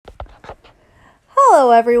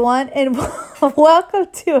Hello, everyone, and welcome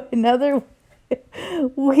to another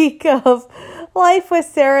week of Life with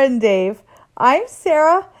Sarah and Dave. I'm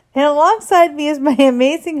Sarah, and alongside me is my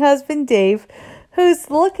amazing husband, Dave, who's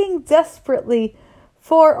looking desperately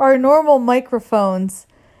for our normal microphones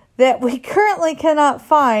that we currently cannot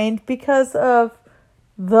find because of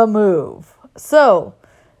the move. So,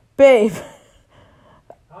 babe.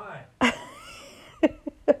 Hi.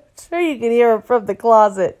 Sure you can hear him from the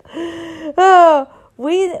closet. Oh,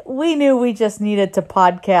 we knew we just needed to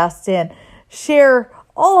podcast and share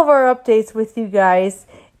all of our updates with you guys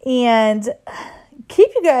and keep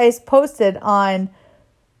you guys posted on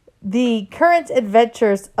the current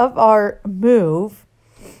adventures of our move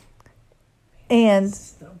and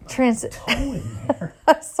transit.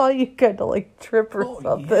 I saw you kind of like trip or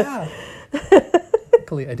something. Yeah.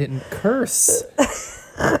 Luckily, I didn't curse.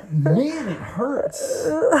 Man, it hurts.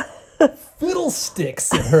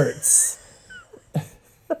 Fiddlesticks, it hurts.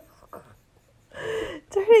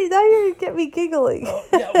 Dirty, now you're going to get me giggling.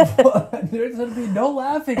 Yeah, well, there's going to be no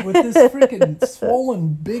laughing with this freaking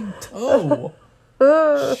swollen big toe.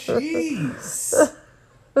 Jeez.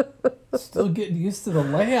 Still getting used to the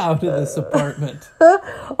layout of this apartment.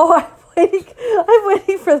 Oh, I'm waiting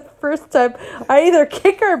for the first time. I either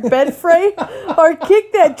kick our bed frame or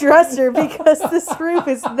kick that dresser because this room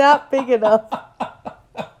is not big enough.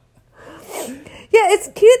 Yeah, it's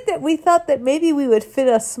cute that we thought that maybe we would fit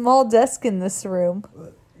a small desk in this room.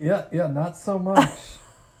 Yeah, not so much.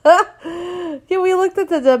 Yeah, we looked at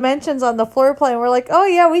the dimensions on the floor plan. We're like, oh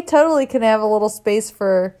yeah, we totally can have a little space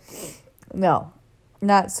for... No,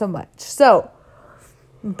 not so much. So,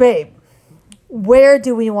 babe, where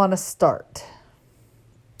do we want to start?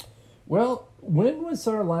 Well, when was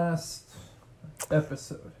our last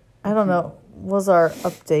episode? I don't know. Was our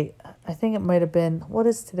update? I think it might have been... What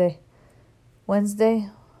is today? Wednesday?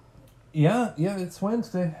 Yeah, it's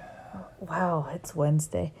Wednesday. Wow, it's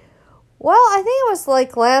Wednesday. Well, I think it was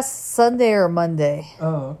like last Sunday or Monday.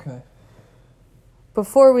 Oh, okay.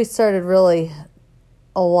 Before we started really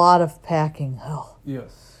a lot of packing. Oh,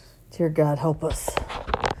 Yes. dear God, help us.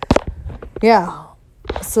 Yeah.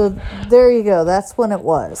 So there you go. That's when it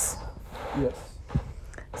was. Yes.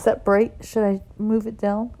 Is that bright? Should I move it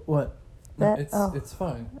down? What? That- It's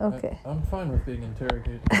fine. Okay. I'm fine with being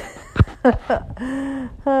interrogated.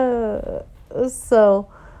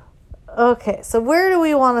 So where do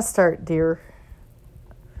we want to start, dear?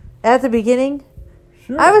 At the beginning?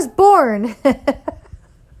 Sure. I was born.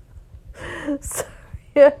 Sorry,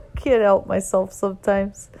 I can't help myself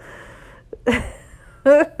sometimes.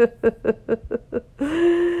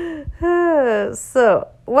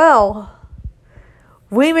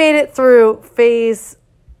 We made it through phase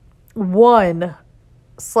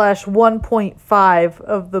 1/1.5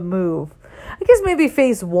 of the move. I guess maybe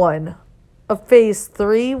phase 1 of phase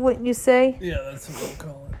 3, wouldn't you say? Yeah, that's what we'll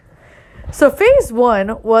call it. So phase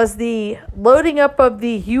 1 was the loading up of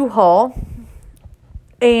the U-Haul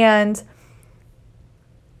and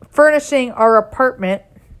furnishing our apartment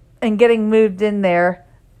and getting moved in there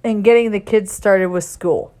and getting the kids started with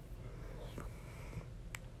school.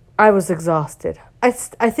 I was exhausted. I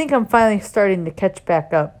think I'm finally starting to catch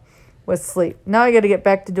back up with sleep. Now I got to get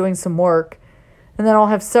back to doing some work, and then I'll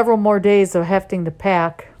have several more days of having to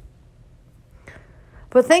pack.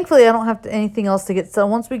 But thankfully, I don't have anything else to get done.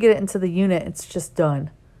 Once we get it into the unit, it's just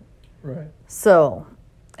done. Right. So,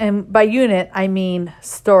 and by unit, I mean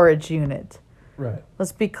storage unit. Right.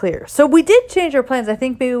 Let's be clear. So we did change our plans. I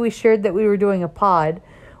think maybe we shared that we were doing a pod.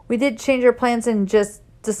 We did change our plans and just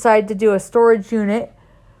decide to do a storage unit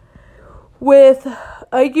with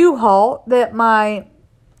a U-Haul that my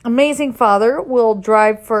amazing father will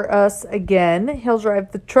drive for us again. He'll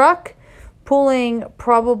drive the truck, pulling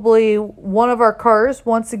probably one of our cars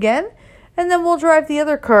once again, and then we'll drive the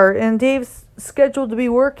other car. And Dave's scheduled to be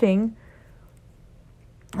working,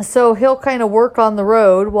 so he'll kind of work on the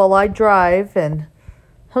road while I drive, and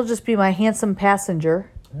he'll just be my handsome passenger.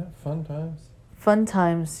 Yeah, fun times. Fun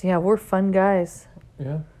times. Yeah, we're fun guys.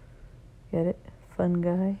 Yeah. Get it? Fun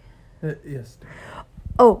guy. Yes.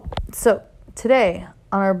 Oh, so today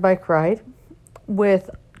on our bike ride with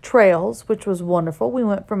Trails, which was wonderful. We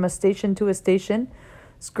went from a station to a station.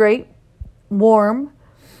 It's great. Warm,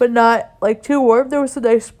 but not like too warm. There was a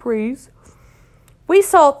nice breeze. We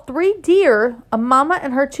saw 3 deer, a mama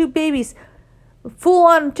and her 2 babies, full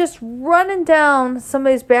on just running down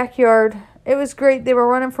somebody's backyard. It was great. They were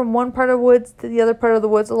running from one part of the woods to the other part of the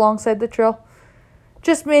woods alongside the trail.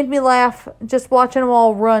 Just made me laugh just watching them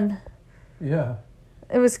all run. Yeah.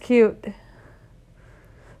 It was cute.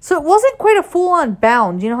 So it wasn't quite a full-on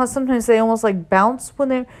bound. You know how sometimes they almost like bounce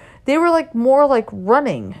when they were like more like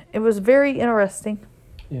running. It was very interesting.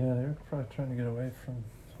 Yeah, they're probably trying to get away from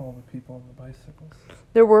all the people on the bicycles.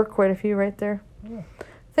 There were quite a few right there. Yeah.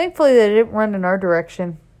 Thankfully, they didn't run in our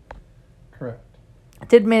direction. Correct. It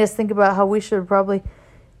did make us think about how we should probably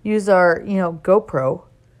use our, GoPro.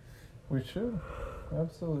 We should.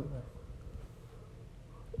 Absolutely.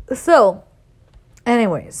 So,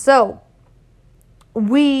 anyway,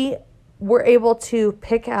 we were able to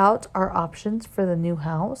pick out our options for the new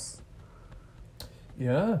house.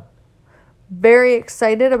 Yeah. Very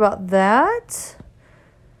excited about that.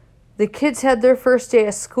 The kids had their first day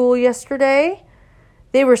of school yesterday.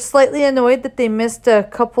 They were slightly annoyed that they missed a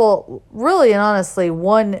couple, really and honestly,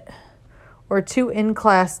 one or two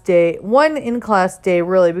in-class day. One in-class day,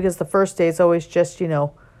 really, because the first day is always just,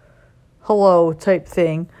 hello type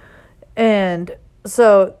thing. And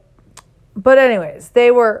so, but anyways,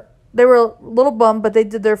 they were a little bummed, but they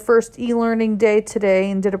did their first e-learning day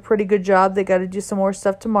today and did a pretty good job. They got to do some more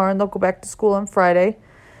stuff tomorrow, and they'll go back to school on Friday.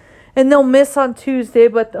 And they'll miss on Tuesday,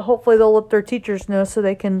 but hopefully they'll let their teachers know so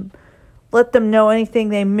they can let them know anything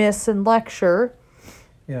they miss in lecture.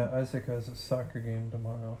 Yeah, Isaac has a soccer game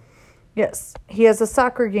tomorrow. Yes, he has a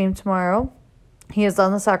soccer game tomorrow. He is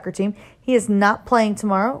on the soccer team. He is not playing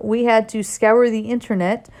tomorrow. We had to scour the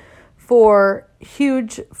internet for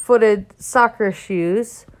huge-footed soccer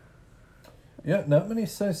shoes. Yeah, not many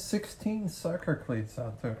size 16 soccer cleats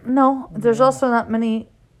out there. No, there's also not many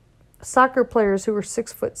soccer players who are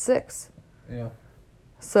 6'6". Yeah.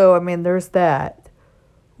 So, there's that.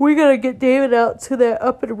 We got to get David out to that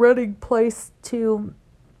up and running place to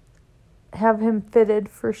have him fitted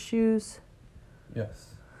for shoes.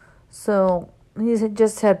 Yes. So, he's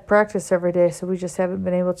just had practice every day, so we just haven't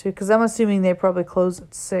been able to. Because I'm assuming they probably close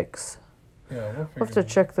at 6. Yeah, We'll have to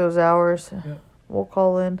check those hours. Yeah. We'll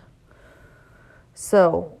call in.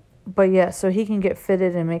 So, but yeah, so he can get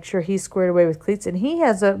fitted and make sure he's squared away with cleats. And he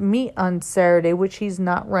has a meet on Saturday, which he's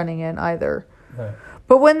not running in either. Right.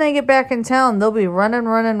 But when they get back in town, they'll be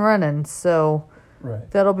running. So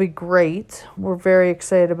right. That'll be great. We're very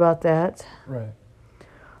excited about that. Right.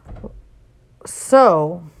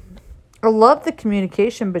 So, I love the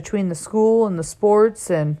communication between the school and the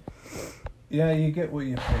sports and... Yeah, you get what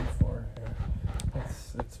you pay for here.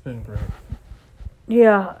 It's been great.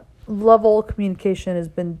 Yeah, level communication has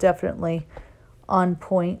been definitely on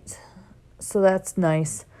point. So that's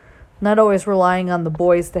nice. Not always relying on the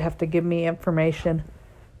boys to have to give me information.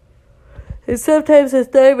 And sometimes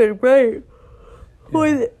it's not even right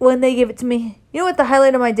when they give it to me. You know what the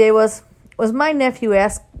highlight of my day was? Was my nephew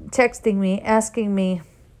texting me, asking me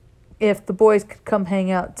if the boys could come hang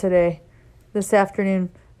out this afternoon.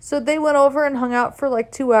 So they went over and hung out for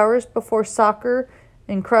like 2 hours before soccer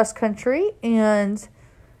and cross country. And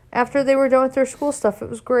after they were done with their school stuff, it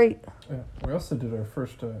was great. Yeah, we also did our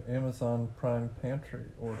first Amazon Prime Pantry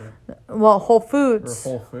order. Well, Whole Foods.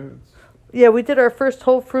 Or Whole Foods. Yeah, we did our first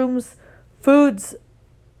Whole Foods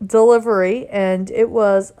delivery, and it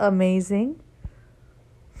was amazing.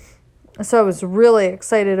 So I was really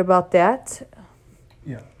excited about that.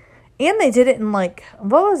 Yeah. And they did it in like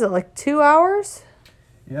 2 hours?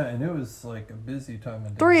 Yeah, and it was like a busy time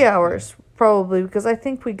of day. 3 hours, probably, because I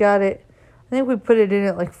think we put it in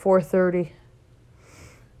at like 4:30.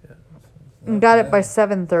 Yeah. And got it by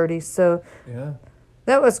 7:30, so yeah.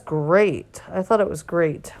 That was great. I thought it was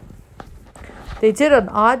great. They did an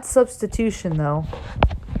odd substitution, though.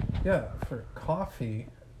 Yeah, for coffee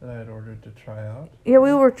that I had ordered to try out. Yeah,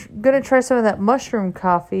 we were going to try some of that mushroom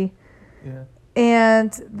coffee. Yeah.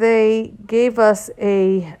 And they gave us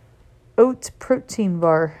a oat protein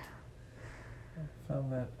bar. I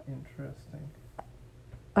found that interesting.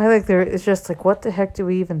 I think it's just like, what the heck do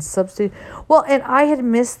we even substitute? Well, and I had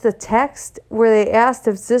missed the text where they asked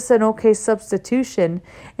if this an okay substitution,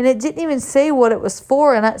 and it didn't even say what it was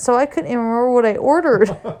for, and so I couldn't even remember what I ordered.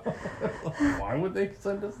 Why would they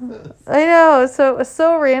send us this? I know, so it was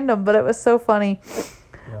so random, but it was so funny.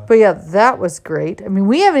 Yeah. But yeah, that was great. I mean,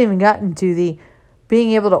 we haven't even gotten to the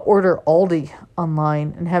being able to order Aldi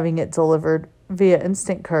online and having it delivered via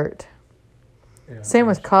Instacart. Yeah, Same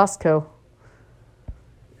with Costco.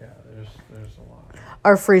 Yeah, there's a lot.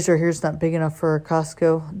 Our freezer here's not big enough for a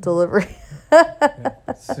Costco delivery.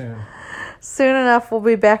 Yeah, soon. Soon enough, we'll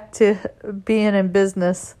be back to being in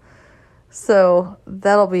business. So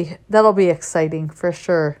that'll be exciting for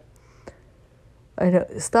sure. I know.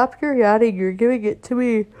 Stop your yachting. You're giving it to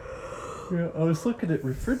me. Yeah, I was looking at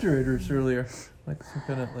refrigerators earlier, like some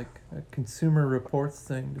kind of like a Consumer Reports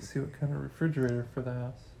thing to see what kind of refrigerator for the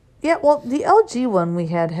house. Yeah, well, the LG one we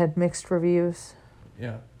had mixed reviews.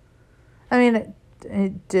 Yeah. I mean,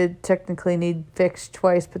 it did technically need fixed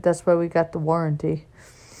twice, but that's why we got the warranty.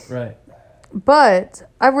 Right. But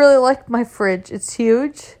I really like my fridge. It's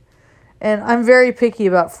huge. And I'm very picky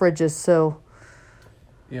about fridges, so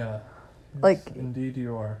Yeah. Yes, Like- indeed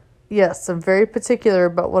you are. yes, I'm very particular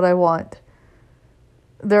about what I want.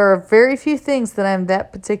 There are very few things that I'm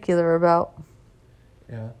that particular about.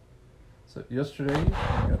 Yeah. So yesterday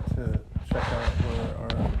I got to check out where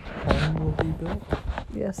our home will be built.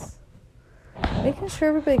 Yes. Making sure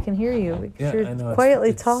everybody can hear you because Yeah, you're I know.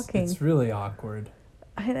 quietly talking. It's really awkward.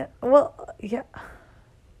 I know. Well, yeah.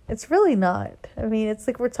 It's really not. I mean, it's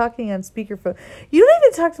like we're talking on speakerphone. You don't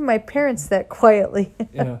even talk to my parents that quietly.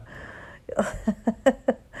 Yeah.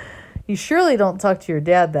 You surely don't talk to your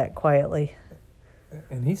dad that quietly.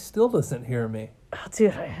 And he still doesn't hear me. Oh,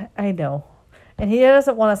 dude, I know. And he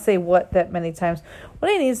doesn't want to say what that many times.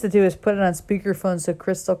 What he needs to do is put it on speakerphone so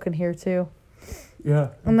Crystal can hear too. Yeah.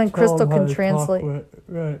 And then tell Crystal him how can to translate. talk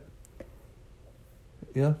right.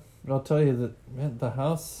 Yeah. But I'll tell you that, man, the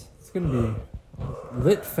house, it's going to be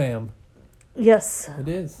lit, fam. Yes. It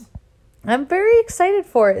is. I'm very excited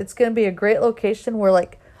for it. It's going to be a great location. We're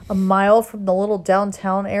like a mile from the little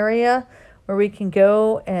downtown area where we can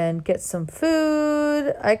go and get some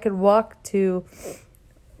food. I could walk to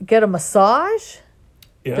get a massage.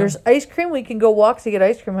 Yeah. There's ice cream. We can go walk to get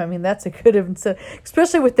ice cream. I mean, that's a good incentive,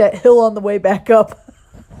 especially with that hill on the way back up.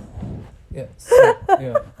 Yeah. So,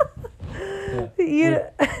 yeah. You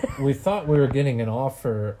We thought we were getting an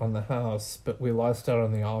offer on the house, but we lost out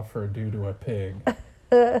on the offer due to a pig.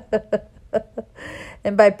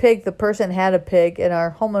 And by pig, the person had a pig, and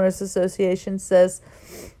our homeowners association says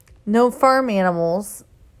no farm animals.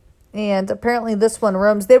 And apparently this one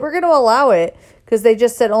roams. They were going to allow it because they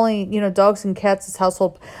just said only, dogs and cats is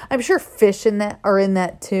household. I'm sure fish in that are in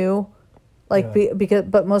that too. Like, Yeah.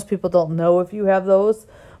 but most people don't know if you have those.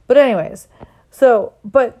 But anyways, so,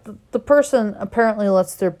 but the person apparently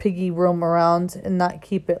lets their piggy roam around and not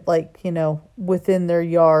keep it within their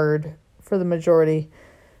yard for the majority.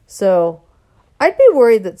 So I'd be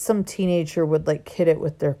worried that some teenager would hit it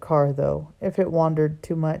with their car though, if it wandered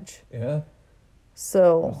too much. Yeah.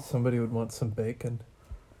 So Somebody would want some bacon.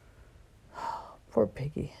 poor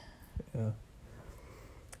piggy. Yeah.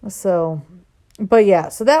 So, but yeah,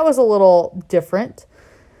 so that was a little different.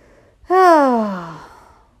 But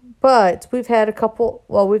we've had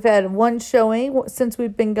we've had one showing since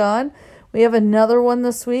we've been gone. We have another one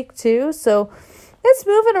this week too. So it's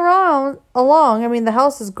moving along. I mean, the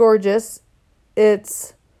house is gorgeous.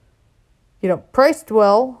 It's, priced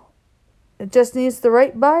well. It just needs the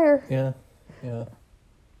right buyer. Yeah. Yeah.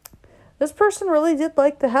 This person really did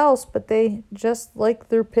like the house, but they just like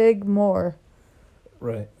their pig more.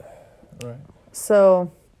 Right.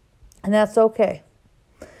 So, and that's okay.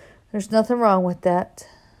 There's nothing wrong with that.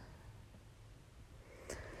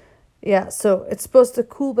 Yeah, so it's supposed to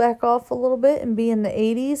cool back off a little bit and be in the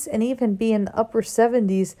 80s and even be in the upper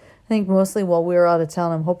 70s. I think mostly while we're out of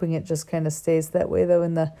town. I'm hoping it just kind of stays that way, though,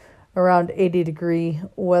 in the around 80-degree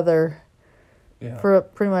weather for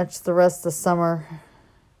pretty much the rest of summer.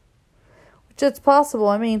 Which it's possible.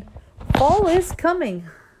 I mean, fall is coming.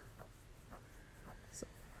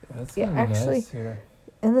 That's Yeah, actually, nice here.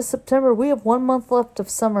 In the September, we have 1 month left of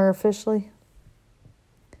summer officially.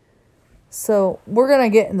 So we're going to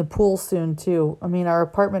get in the pool soon, too. I mean, our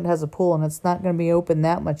apartment has a pool, and it's not going to be open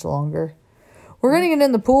that much longer. We're going to get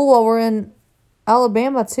in the pool while we're in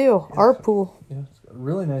Alabama, too. Yes. Our pool. Yeah, it's got a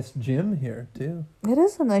really nice gym here, too. It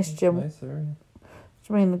is a nice gym. Nice area.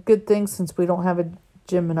 I mean, a good thing since we don't have a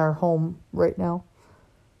gym in our home right now.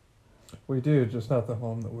 We do, just not the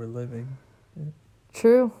home that we're living. Yeah.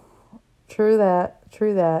 True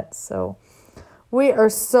that. So we are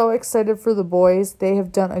so excited for the boys. They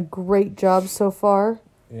have done a great job so far.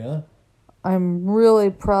 Yeah. I'm really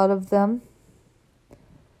proud of them.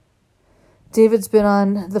 David's been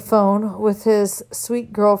on the phone with his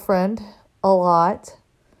sweet girlfriend a lot.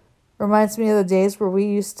 Reminds me of the days where we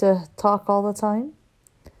used to talk all the time.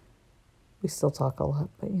 We still talk a lot,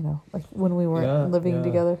 but like when we weren't living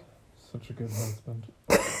together. Such a good husband.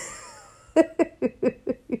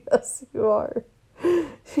 Yes, you are.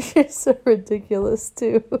 You're so ridiculous,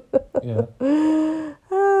 too. Yeah.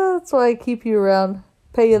 That's why I keep you around.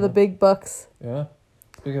 Pay you the big bucks. Yeah.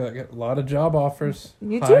 Speaking of that, get a lot of job offers.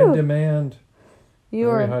 You high do. Demand. You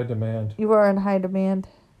Very are high demand. You are in high demand.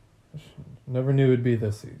 Never knew it'd be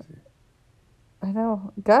this easy. I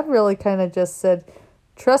know. God really kind of just said,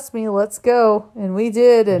 trust me, let's go. And we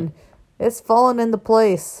did, and it's fallen into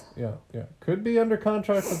place. Yeah. Could be under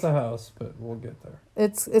contract with the house, but we'll get there.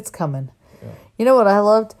 It's coming. Yeah. You know what I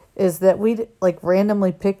loved is that we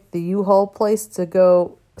randomly picked the U-Haul place to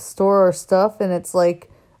go store our stuff, and it's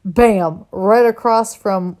bam, right across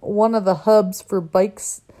from one of the hubs for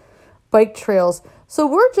bikes bike trails. So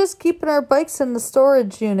we're just keeping our bikes in the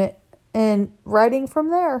storage unit and riding from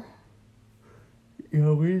there.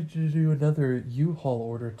 Yeah, we need to do another U-Haul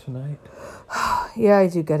order tonight. Yeah, I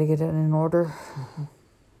do got to get it in order. Mm-hmm.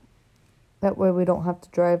 That way we don't have to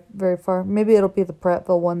drive very far. Maybe it'll be the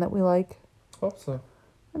Prattville one that we like. Hope so.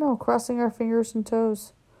 I know, crossing our fingers and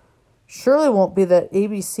toes. Surely won't be that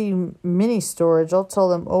ABC mini storage. I'll tell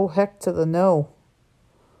them, oh, heck to the no.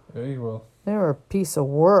 Yeah, you will. They're a piece of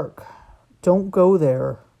work. Don't go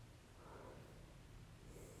there.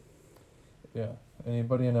 Yeah,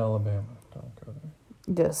 anybody in Alabama, don't go there.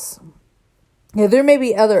 Yes. Yeah, there may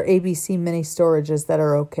be other ABC mini storages that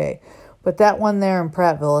are okay, but that one there in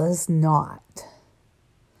Prattville is not.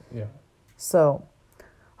 Yeah. So,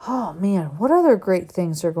 oh man, what other great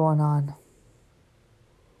things are going on?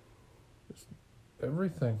 Just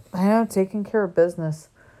everything. I know, taking care of business.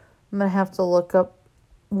 I'm going to have to look up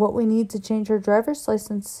what we need to change our driver's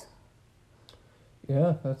license.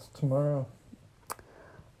 Yeah, that's tomorrow.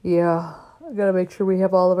 Yeah, I got to make sure we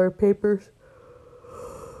have all of our papers.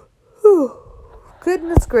 Whew.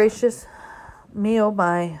 Goodness gracious. Me oh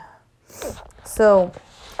my. So,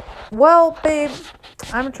 well, babe,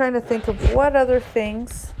 I'm trying to think of what other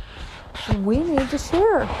things we need to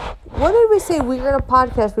share. What did we say we were going to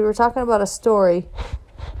podcast? We were talking about a story.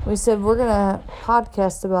 We said we're going to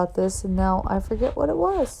podcast about this, and now I forget what it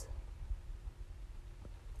was.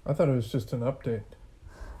 I thought it was just an update.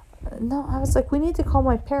 No, I was like, we need to call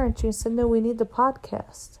my parents. You said, no, we need the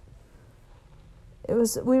podcast.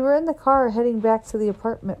 We were in the car heading back to the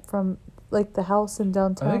apartment from, like, the house in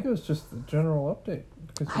downtown. I think it was just the general update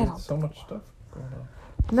because we had so much stuff going on.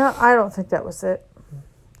 No, I don't think that was it.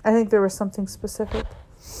 I think there was something specific.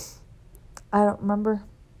 I don't remember.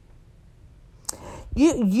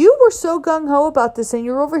 You were so gung-ho about this, and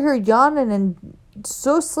you're over here yawning and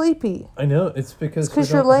so sleepy. I know, it's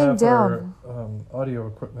because you're laying down. Our, audio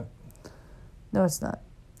equipment. No, it's not.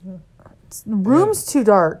 Yeah. The room's too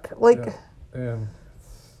dark. Like, yeah. And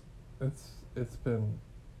it's been,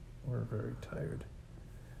 we're very tired.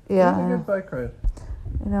 Yeah. It was a good bike ride.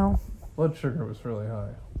 You know. Blood sugar was really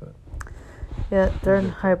high, but yeah, during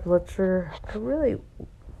high blood sugar, I really,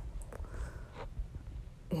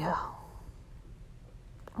 yeah.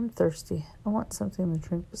 I'm thirsty. I want something to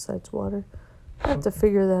drink besides water. I have to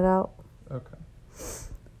figure that out. Okay.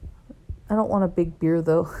 I don't want a big beer,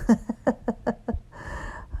 though.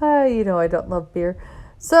 You know I don't love beer.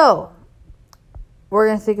 So, we're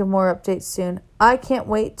going to think of more updates soon. I can't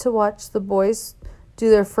wait to watch the boys do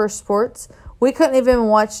their first sports. We couldn't even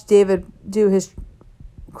watch David do his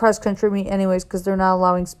cross-country meet anyways because they're not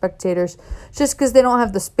allowing spectators. Just because they don't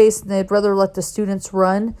have the space and they'd rather let the students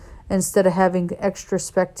run instead of having extra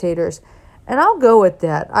spectators. And I'll go with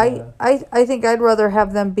that. Yeah. I think I'd rather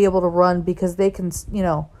have them be able to run because they can,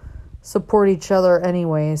 support each other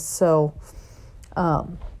anyways. So,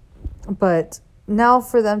 but now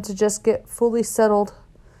for them to just get fully settled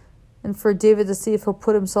and for David to see if he'll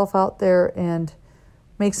put himself out there and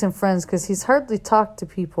make some friends because he's hardly talked to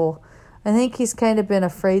people. I think he's kind of been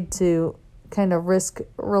afraid to kind of risk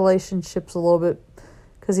relationships a little bit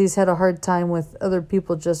because he's had a hard time with other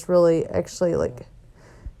people just really actually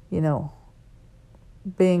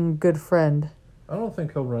being a good friend. I don't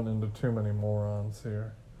think he'll run into too many morons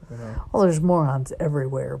here. Well, there's morons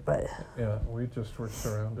everywhere, but... Yeah, we just were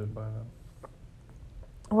surrounded by them.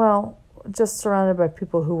 Well, just surrounded by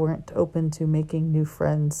people who weren't open to making new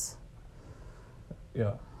friends.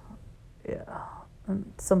 Yeah. Yeah.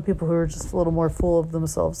 And some people who are just a little more full of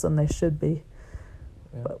themselves than they should be.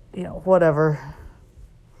 Yeah. But, whatever.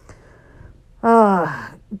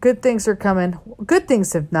 Good things are coming. Good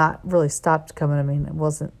things have not really stopped coming. I mean, it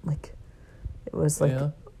wasn't like... It was like... Yeah.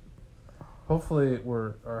 Hopefully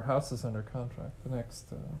our house is under contract, the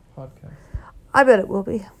next podcast. I bet it will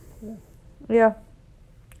be. Yeah.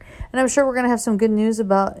 And I'm sure we're going to have some good news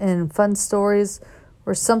and fun stories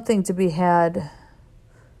or something to be had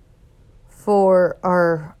for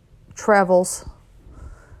our travels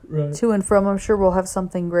to and from. I'm sure we'll have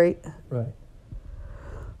something great. Right.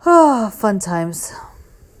 Oh, fun times.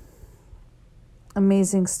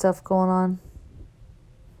 Amazing stuff going on.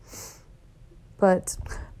 But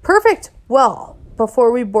perfect. Well, before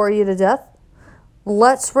we bore you to death,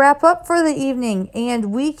 let's wrap up for the evening.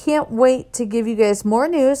 And we can't wait to give you guys more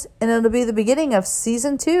news. And it'll be the beginning of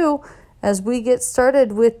season 2 as we get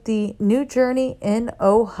started with the new journey in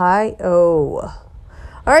Ohio. All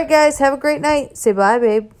right, guys. Have a great night. Say bye,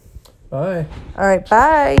 babe. Bye. All right.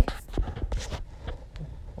 Bye.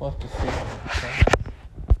 We'll have to see.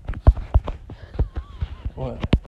 What?